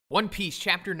One Piece,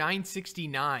 chapter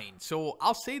 969. So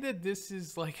I'll say that this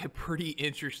is like a pretty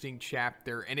interesting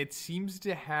chapter, and it seems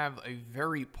to have a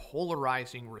very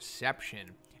polarizing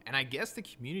reception. And I guess the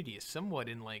community is somewhat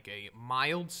in like a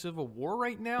mild civil war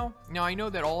right now. Now, I know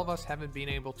that all of us haven't been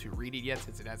able to read it yet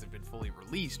since it hasn't been fully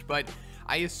released, but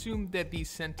I assume that these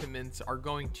sentiments are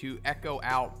going to echo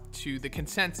out to the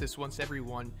consensus once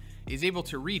everyone is able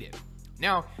to read it.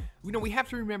 Now, we have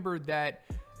to remember that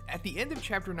at the end of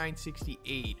chapter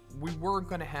 968, we weren't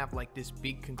going to have like this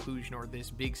big conclusion or this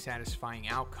big satisfying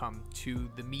outcome to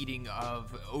the meeting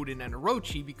of Oden and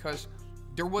Orochi, because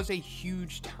there was a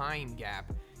huge time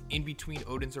gap in between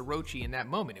Oden's Orochi in that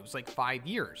moment. It was like 5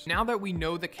 years. Now that we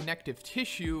know the connective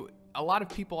tissue, a lot of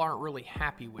people aren't really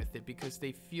happy with it because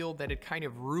they feel that it kind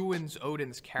of ruins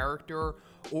Oden's character,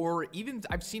 or even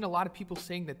I've seen a lot of people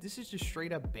saying that this is just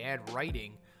straight up bad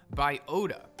writing by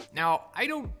Oda. Now, I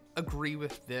don't agree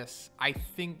with this. I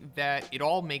think that it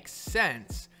all makes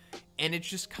sense, and it's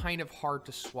just kind of hard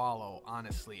to swallow,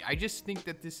 honestly. I just think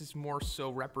that this is more so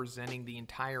representing the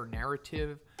entire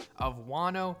narrative of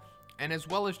Wano, and as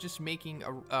well as just making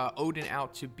Oden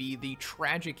out to be the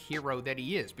tragic hero that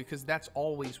he is, because that's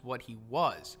always what he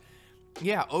was.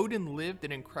 Yeah, Oden lived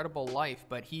an incredible life,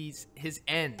 but his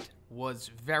end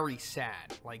was very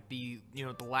sad. Like the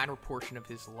latter portion of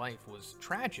his life was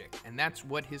tragic, and that's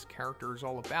what his character is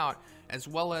all about, as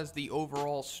well as the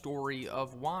overall story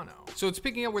of Wano. So it's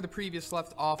picking up where the previous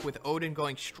left off, with Oden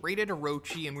going straight at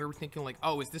Orochi, and we were thinking like,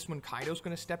 oh, is this when Kaido's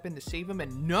gonna step in to save him?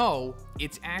 And no,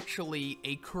 it's actually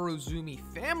a Kurozumi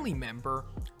family member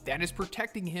that is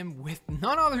protecting him with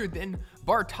none other than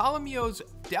Bartolomeo's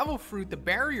devil fruit, the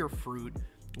barrier fruit,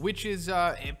 which is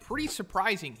pretty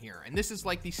surprising here. And this is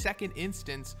like the second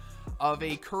instance of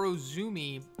a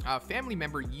Kurozumi family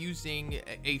member using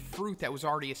a fruit that was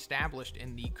already established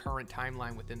in the current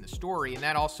timeline within the story. And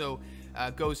that also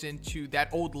goes into that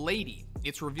old lady.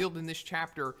 It's revealed in this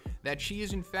chapter that she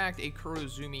is in fact a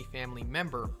Kurozumi family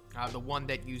member, the one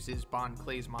that uses Bon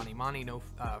Clay's Mani Mani no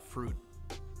fruit.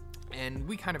 And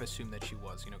we kind of assumed that she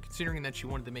was, considering that she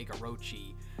wanted to make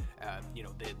Orochi,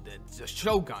 the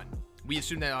shogun. We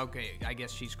assumed that, okay, I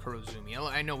guess she's Kurozumi.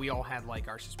 I know we all had like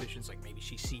our suspicions, like maybe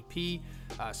she's CP,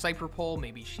 Cypherpole,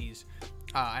 maybe she's,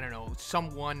 I don't know,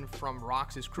 someone from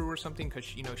Rox's crew or something, because,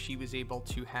 she was able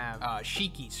to have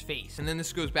Shiki's face. And then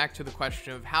this goes back to the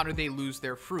question of how do they lose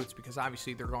their fruits, because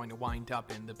obviously they're going to wind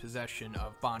up in the possession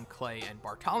of Bon Clay and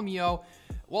Bartolomeo.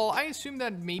 Well, I assume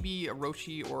that maybe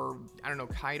Orochi or, I don't know,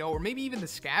 Kaido, or maybe even the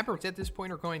Scabbards at this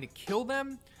point are going to kill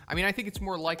them. I mean, I think it's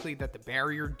more likely that the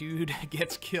barrier dude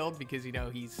gets killed because,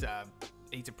 he's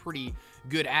a pretty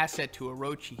good asset to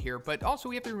Orochi here. But also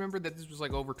we have to remember that this was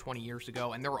like over 20 years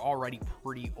ago, and they're already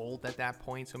pretty old at that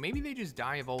point. So maybe they just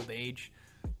die of old age.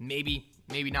 Maybe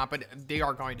not, but they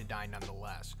are going to die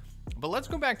nonetheless. But let's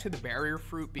go back to the barrier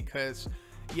fruit, because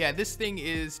yeah, this thing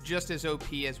is just as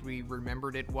OP as we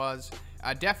remembered it was.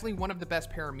 Definitely one of the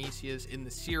best paramecias in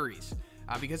the series,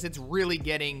 because it's really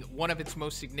getting one of its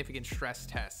most significant stress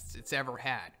tests it's ever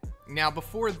had. Now,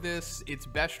 before this, its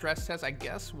best stress test, I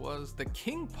guess, was the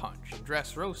King Punch in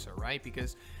Dressrosa, right?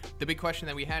 Because the big question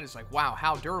that we had is like, wow,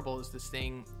 how durable is this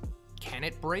thing? Can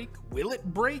it break? Will it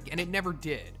break? And it never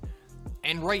did.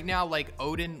 And right now, like,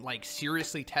 Oden, like,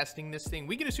 seriously testing this thing.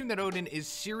 We can assume that Oden is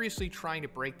seriously trying to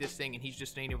break this thing, and he's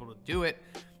just ain't able to do it.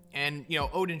 And,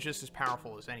 Oden's just as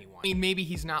powerful as anyone. I mean, maybe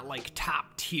he's not, like,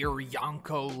 top-tier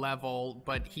Yonko level,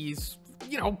 but he's,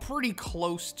 pretty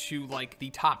close to, like, the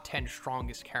top 10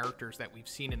 strongest characters that we've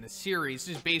seen in the series,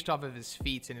 just based off of his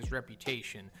feats and his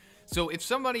reputation. So if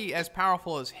somebody as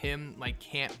powerful as him, like,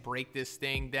 can't break this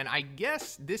thing, then I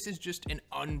guess this is just an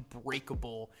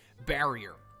unbreakable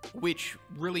barrier, which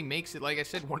really makes it, like I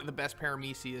said, one of the best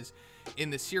paramecias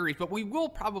in the series. But we will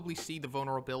probably see the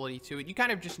vulnerability to it. You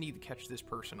kind of just need to catch this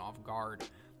person off guard.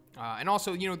 And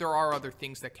also, there are other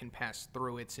things that can pass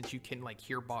through it, since you can, like,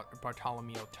 hear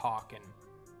Bartolomeo talk, and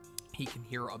he can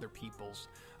hear other people's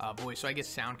voice. So I guess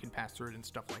sound can pass through it and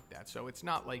stuff like that. So it's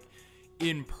not, like,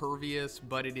 impervious,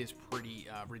 but it is pretty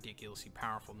ridiculously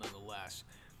powerful nonetheless.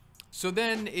 So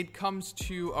then it comes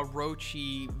to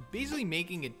Orochi basically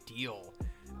making a deal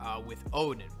with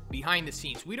Oden behind the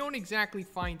scenes. We don't exactly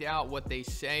find out what they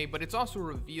say, but it's also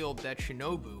revealed that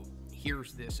Shinobu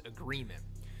hears this agreement.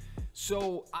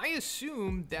 So I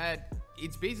assume that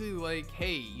it's basically like,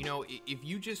 hey, if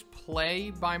you just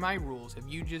play by my rules, if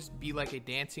you just be like a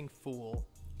dancing fool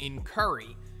in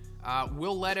Curry,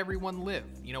 we'll let everyone live.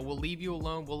 We'll leave you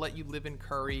alone. We'll let you live in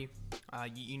Curry.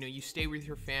 You stay with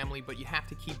your family, but you have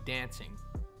to keep dancing.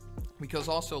 Because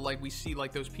also, like, we see,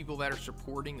 like, those people that are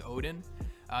supporting Oden,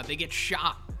 they get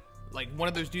shot Like, one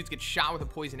of those dudes gets shot with a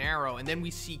poison arrow, and then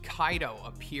we see Kaido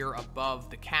appear above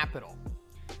the capital.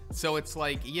 So it's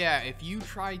like, yeah, if you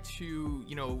try to,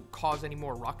 you know, cause any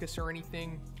more ruckus or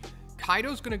anything,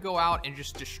 Kaido's gonna go out and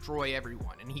just destroy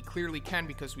everyone. And he clearly can,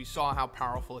 because we saw how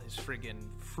powerful his friggin'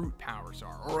 fruit powers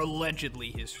are, or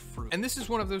allegedly his fruit. And this is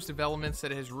one of those developments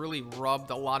that has really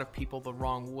rubbed a lot of people the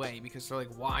wrong way, because they're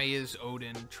like, why is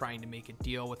Oden trying to make a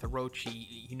deal with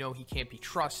Orochi? You know, he can't be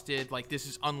trusted. Like, this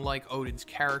is unlike Oden's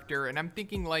character. And I'm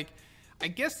thinking, like, I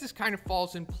guess this kind of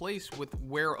falls in place with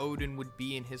where Oden would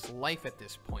be in his life at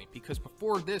this point, because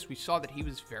before this, we saw that he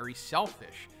was very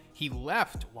selfish. He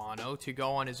left Wano to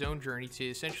go on his own journey to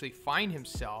essentially find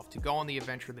himself, to go on the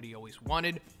adventure that he always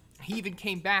wanted. He even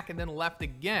came back and then left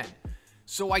again.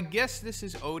 So I guess this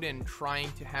is Oden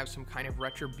trying to have some kind of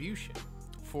retribution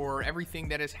for everything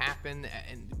that has happened,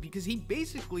 and because he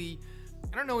basically,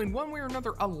 I don't know, in one way or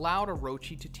another allowed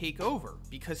Orochi to take over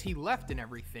because he left and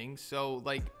everything. So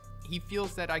like, he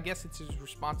feels that I guess it's his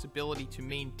responsibility to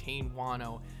maintain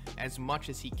Wano as much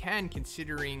as he can,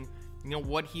 considering, you know,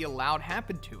 what he allowed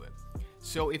happened to him.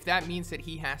 So if that means that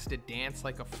he has to dance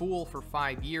like a fool for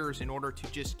 5 years in order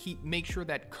to just make sure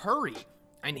that Curry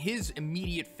and his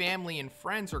immediate family and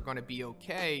friends are going to be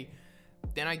okay,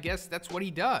 then I guess that's what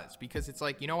he does, because it's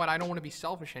like, you know what, I don't want to be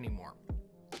selfish anymore.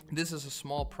 This is a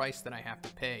small price that I have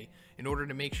to pay in order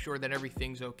to make sure that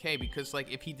everything's okay, because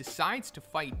like, if he decides to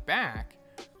fight back,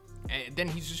 then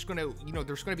he's just going to, you know,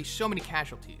 there's going to be so many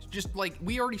casualties, just like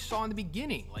we already saw in the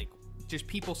beginning, like just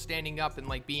people standing up and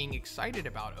like being excited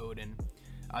about Oden.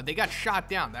 They got shot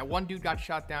down. That one dude got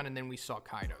shot down, and then we saw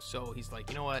Kaido. So he's like,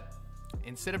 you know what,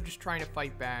 instead of just trying to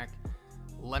fight back,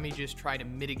 let me just try to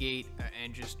mitigate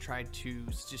and just try to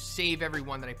just save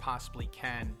everyone that I possibly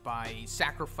can by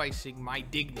sacrificing my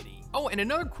dignity. Oh, and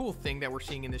another cool thing that we're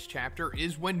seeing in this chapter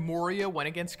is when Moria went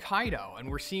against Kaido,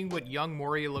 and we're seeing what young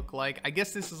Moria looked like. I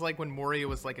guess this is like when Moria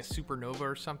was like a supernova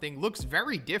or something. Looks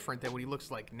very different than what he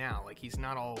looks like now. Like, he's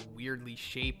not all weirdly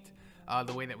shaped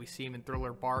the way that we see him in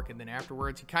Thriller Bark, and then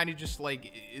afterwards he kind of just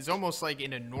like is almost like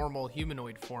in a normal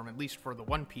humanoid form, at least for the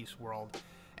One Piece world.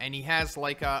 And he has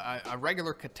like a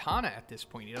regular katana at this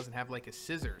point. He doesn't have like a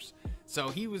scissors. So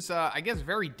he was, I guess,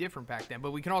 very different back then.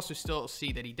 But we can also still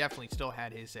see that he definitely still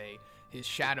had his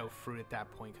shadow fruit at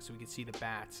that point, because we could see the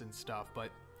bats and stuff.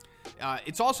 But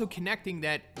it's also connecting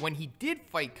that when he did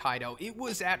fight Kaido, it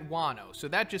was at Wano. So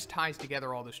that just ties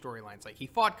together all the storylines. Like, he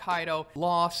fought Kaido,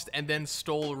 lost, and then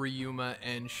stole Ryuma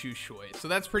and Shushui. So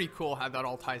that's pretty cool how that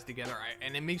all ties together.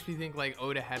 And it makes me think like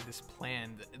Oda had this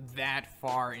planned that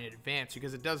far in advance,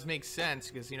 because it does make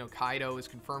sense, because, you know, Kaido is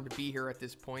confirmed to be here at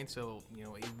this point. So, you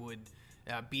know, it would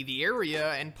be the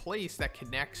area and place that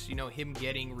connects, you know, him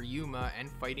getting Ryuma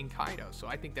and fighting Kaido. So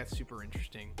I think that's super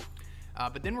interesting.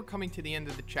 But then we're coming to the end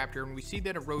of the chapter, and we see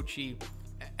that Orochi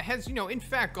has, you know, in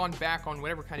fact gone back on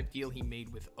whatever kind of deal he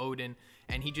made with Oden,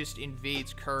 and he just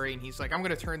invades Curry, and he's like, I'm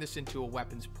going to turn this into a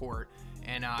weapons port.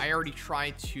 And I already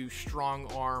tried to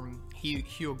strong-arm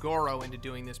Hyogoro into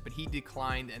doing this, but he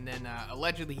declined, and then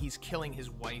allegedly he's killing his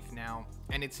wife now.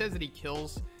 And it says that he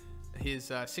kills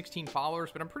his 16 followers,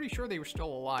 but I'm pretty sure they were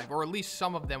still alive, or at least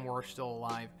some of them were still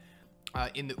alive.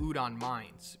 In the Udon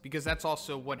mines, because that's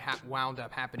also what wound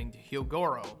up happening to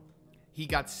Hyogoro. He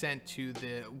got sent to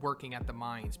the working at the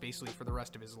mines basically for the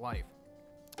rest of his life.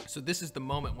 So this is the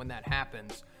moment when that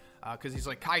happens, because he's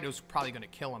like, Kaido's probably going to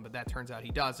kill him, but that turns out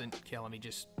he doesn't kill him. He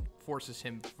just forces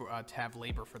him to have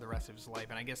labor for the rest of his life,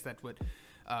 and I guess that's what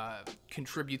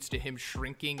contributes to him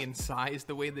shrinking in size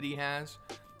the way that he has.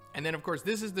 And then, of course,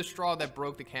 this is the straw that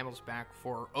broke the camel's back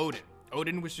for Oden.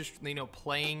 Oden was just, you know,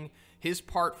 playing his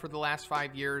part for the last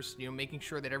 5 years, you know, making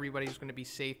sure that everybody's going to be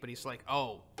safe. But he's like,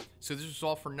 oh, so this was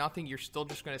all for nothing? You're still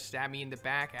just going to stab me in the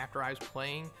back after I was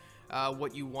playing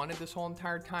what you wanted this whole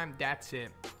entire time? That's it.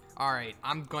 All right,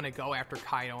 I'm going to go after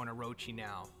Kaido and Orochi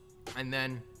now. And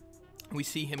then we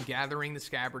see him gathering the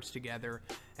scabbards together,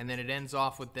 and then it ends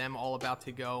off with them all about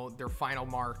to go their final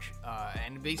march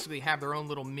and basically have their own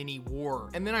little mini war.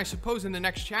 And then I suppose in the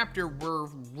next chapter, we're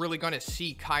really going to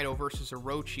see Kaido versus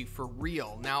Orochi for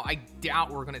real. Now, I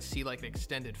doubt we're going to see like an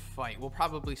extended fight. We'll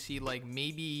probably see like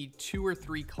maybe 2 or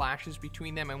 3 clashes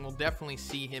between them, and we'll definitely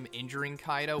see him injuring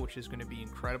Kaido, which is going to be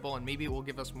incredible. And maybe it will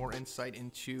give us more insight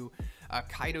into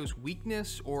Kaido's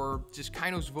weakness, or just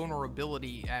Kaido's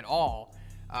vulnerability at all.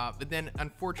 But then,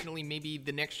 unfortunately, maybe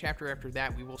the next chapter after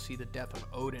that, we will see the death of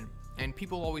Oden. And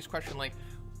people always question, like,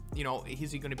 you know,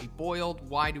 is he going to be boiled?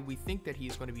 Why do we think that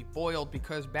he's going to be boiled?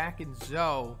 Because back in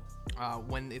Zou,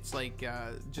 when it's like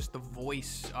just the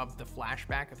voice of the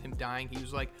flashback of him dying, he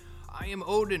was like, I am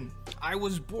Oden. I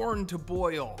was born to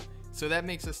boil. So that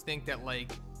makes us think that,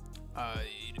 like,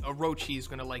 Orochi is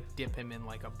gonna like dip him in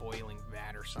like a boiling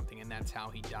vat or something, and that's how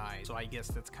he dies. So I guess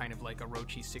that's kind of like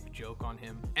Orochi's sick joke on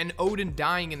him. And Oden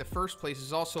dying in the first place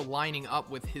is also lining up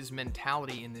with his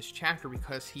mentality in this chapter,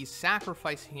 because he's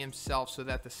sacrificing himself so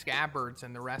that the scabbards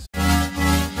and the rest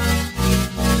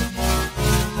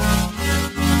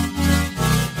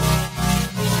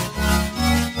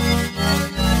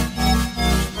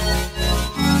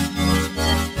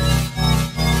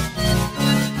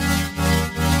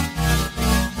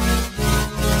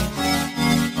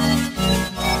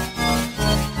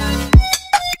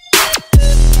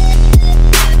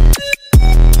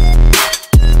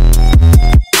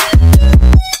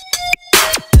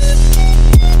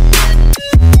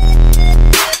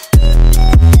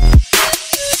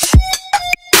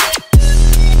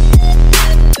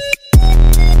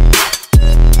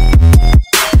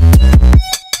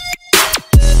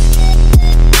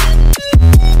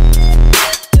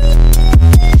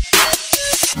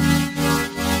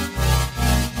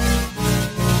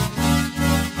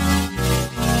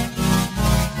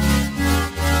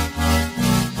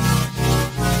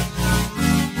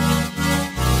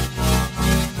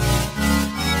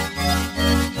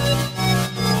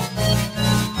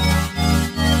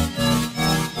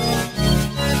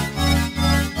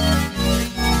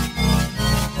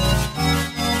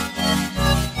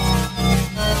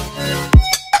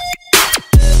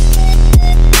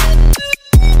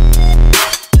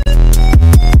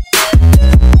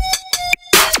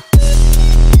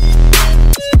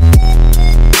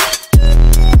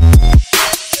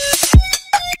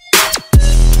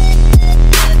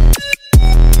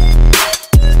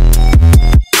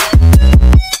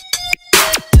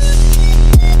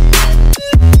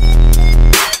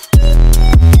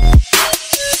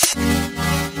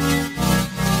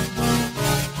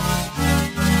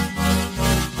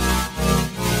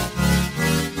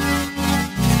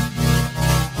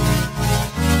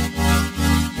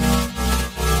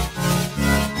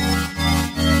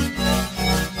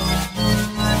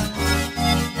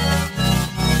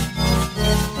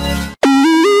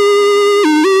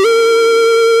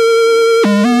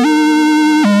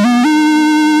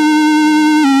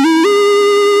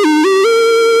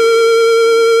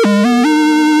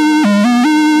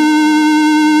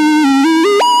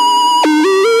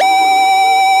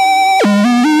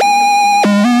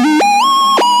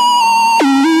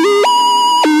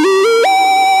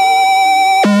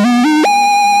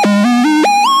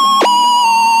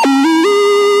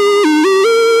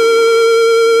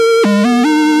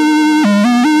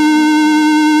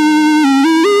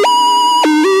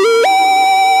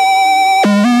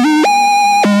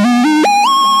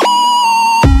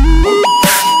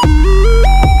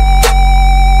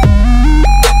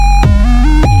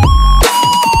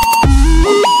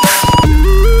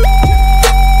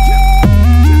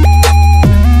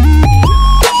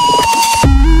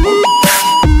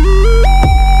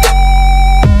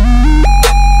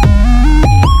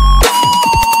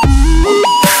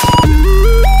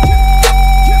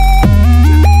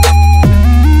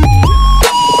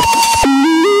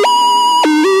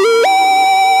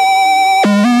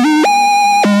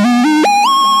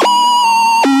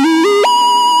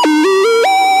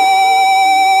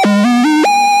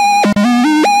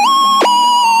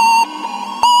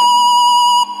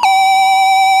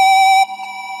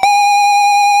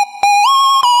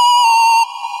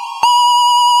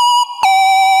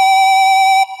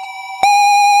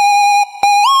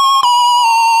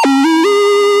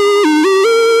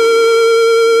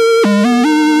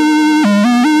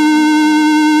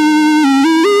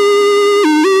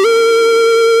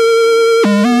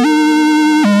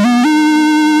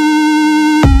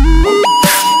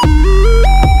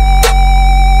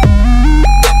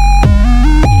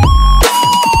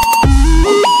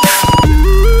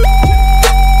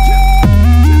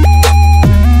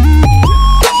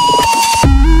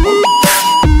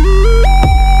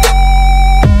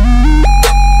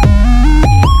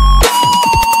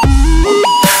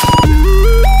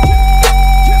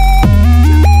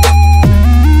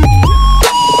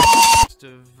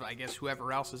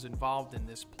whoever else is involved in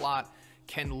this plot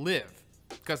can live,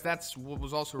 because that's what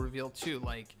was also revealed too.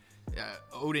 Like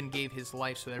Oden gave his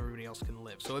life so that everybody else can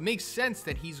live, so it makes sense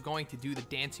that he's going to do the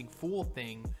dancing fool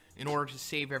thing in order to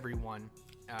save everyone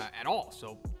at all.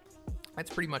 So that's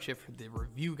pretty much it for the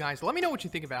review, guys. Let me know what you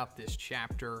think about this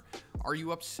chapter. Are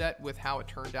you upset with how it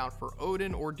turned out for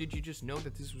Oden, or did you just know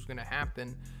that this was going to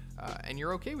happen and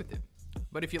you're okay with it?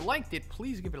 But if you liked it,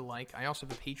 please give it a like. I also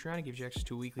have a Patreon. It gives you access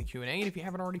to a weekly Q&A. And if you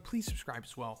haven't already, please subscribe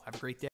as well. Have a great day.